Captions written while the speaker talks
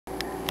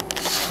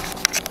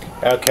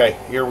Okay,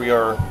 here we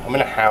are. I'm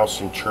in a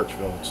house in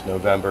Churchville. It's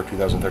November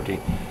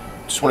 2013.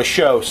 Just want to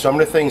show some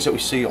of the things that we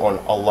see on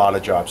a lot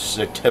of jobs. This is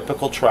a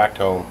typical tract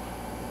home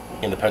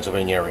in the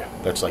Pennsylvania area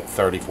that's like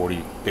 30,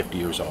 40, 50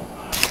 years old.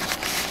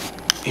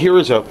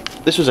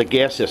 This was a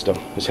gas system,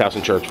 this house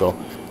in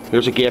Churchville.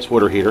 Here's a gas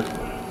water heater.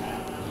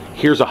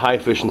 Here's a high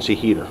efficiency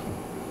heater.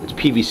 It's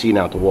PVC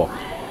now at the wall.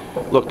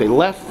 Look, they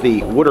left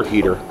the water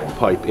heater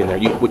pipe in there,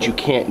 which you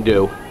can't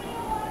do,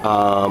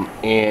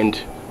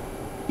 and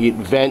it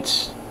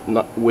vents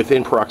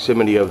within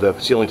proximity of the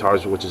ceiling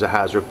tiles, which is a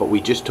hazard. But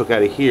we just took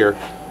out of here.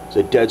 It's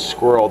a dead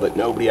squirrel that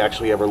nobody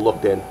actually ever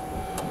looked in.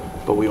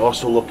 But we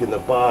also look in the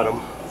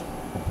bottom,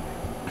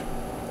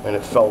 and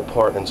it fell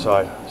apart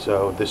inside.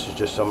 So this is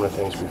just some of the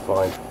things we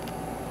find.